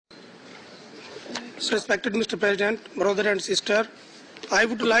Respected Mr. President, brother and sister, I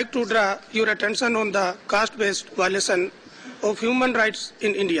would like to draw your attention on the caste-based violation of human rights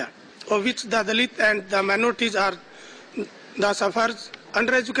in India, of which the Dalit and the minorities are the sufferers.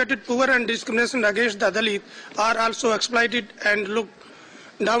 Undereducated, poor and discrimination against the Dalit are also exploited and looked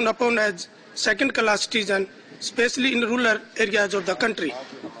down upon as second-class citizens, especially in rural areas of the country.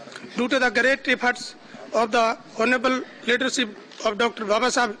 Due to the great efforts of the honorable leadership of Dr.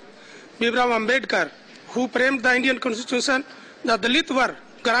 Babasaheb Bhimrao Ambedkar, who framed the Indian Constitution, the Dalit were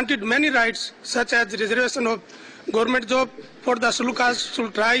granted many rights such as reservation of government job for the scheduled castes,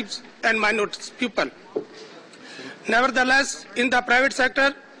 scheduled tribes and minority people. Nevertheless, in the private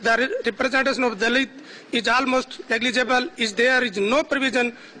sector, the representation of Dalit is almost negligible. There is no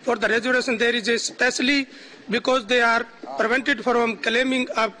provision for the reservation. There is especially because they are prevented from climbing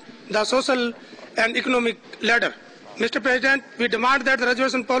up the social and economic ladder. Mr. President, we demand that the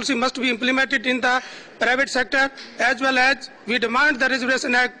reservation policy must be implemented in the private sector, as well as we demand the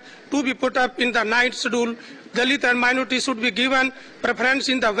Reservation Act to be put up in the 9th schedule. Dalit and minorities should be given preference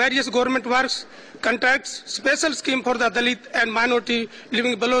in the various government works, contracts. Special scheme for the Dalit and minority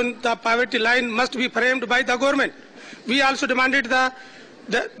living below the poverty line must be framed by the government. We also demanded the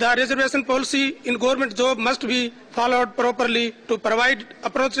reservation policy in government job must be followed properly to provide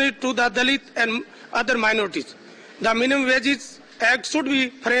opportunity to the Dalit and other minorities. The Minimum Wages Act should be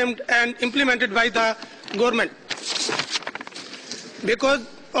framed and implemented by the government. Because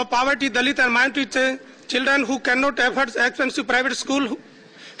of poverty, Dalit and minority children who cannot afford expensive private school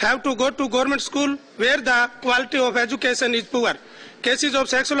have to go to government school where the quality of education is poor. Cases of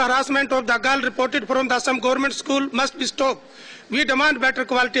sexual harassment of the girl reported from some government school must be stopped. We demand better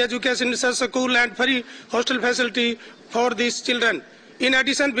quality education in such school and free hostel facility for these children. In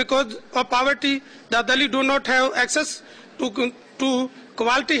addition, because of poverty, the Dalit do not have access to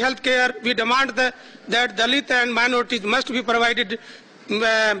quality health care. We demand that Dalit and minorities must be provided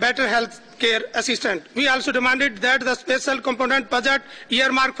better health care assistance. We also demanded that the special component budget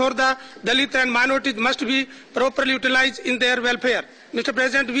earmarked for the Dalit and minorities must be properly utilized in their welfare. Mr.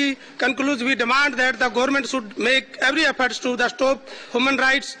 President, we conclude we demand that the government should make every effort to stop human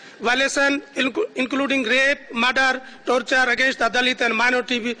rights violation, including rape, murder, torture against the Dalit and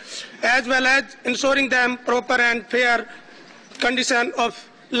minority, as well as ensuring them proper and fair condition of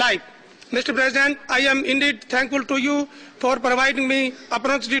life. Mr. President, I am indeed thankful to you for providing me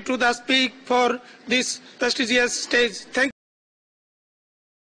opportunity to speak for this prestigious stage. Thank you.